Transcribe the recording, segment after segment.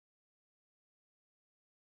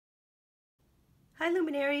Hi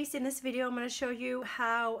luminaries, in this video I'm going to show you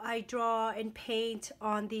how I draw and paint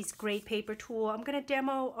on these great paper tool. I'm going to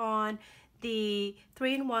demo on the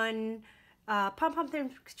 3-in-1 pom-pom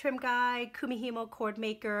trim guide, Kumihimo cord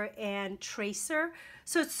maker, and tracer.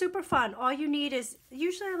 So it's super fun. All you need is,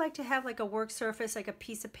 usually I like to have like a work surface, like a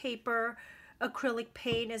piece of paper. Acrylic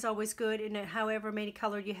paint is always good, and however many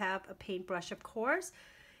color you have, a paintbrush of course.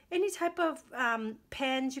 Any type of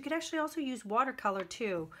pens. You could actually also use watercolor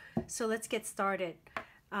too. So let's get started.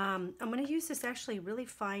 I'm going to use this actually really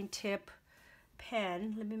fine tip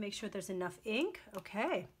pen. Let me make sure there's enough ink.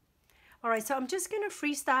 Okay. All right, so I'm just going to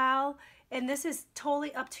freestyle, and this is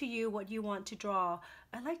totally up to you what you want to draw.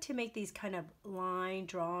 I like to make these kind of line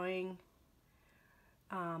drawing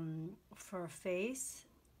for a face,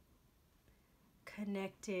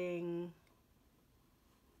 connecting.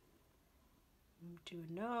 Do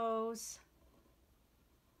a nose,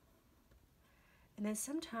 and then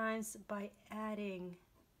sometimes by adding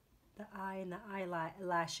the eye and the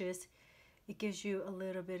eyelashes, it gives you a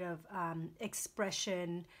little bit of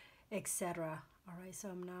expression, etc. All right, so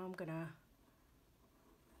now I'm gonna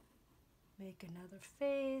make another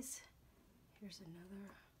face. Here's another.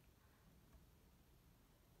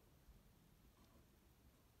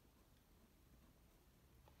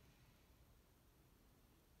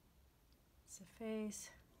 The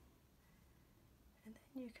face, and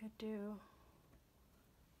then you could do,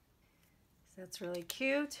 so that's really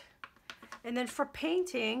cute. And then for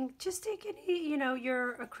painting, just take any,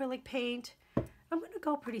 your acrylic paint. I'm going to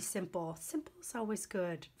go pretty simple. Simple is always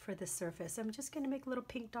good for this surface. I'm just going to make little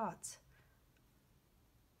pink dots.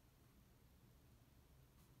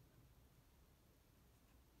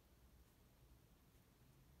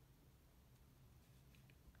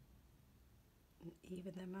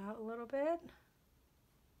 Even them out a little bit.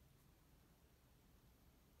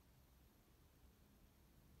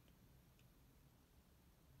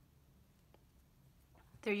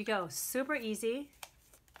 There you go, super easy.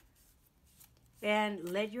 And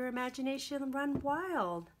let your imagination run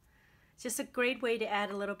wild. It's just a great way to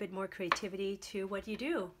add a little bit more creativity to what you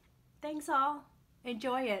do. Thanks all,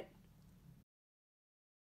 enjoy it.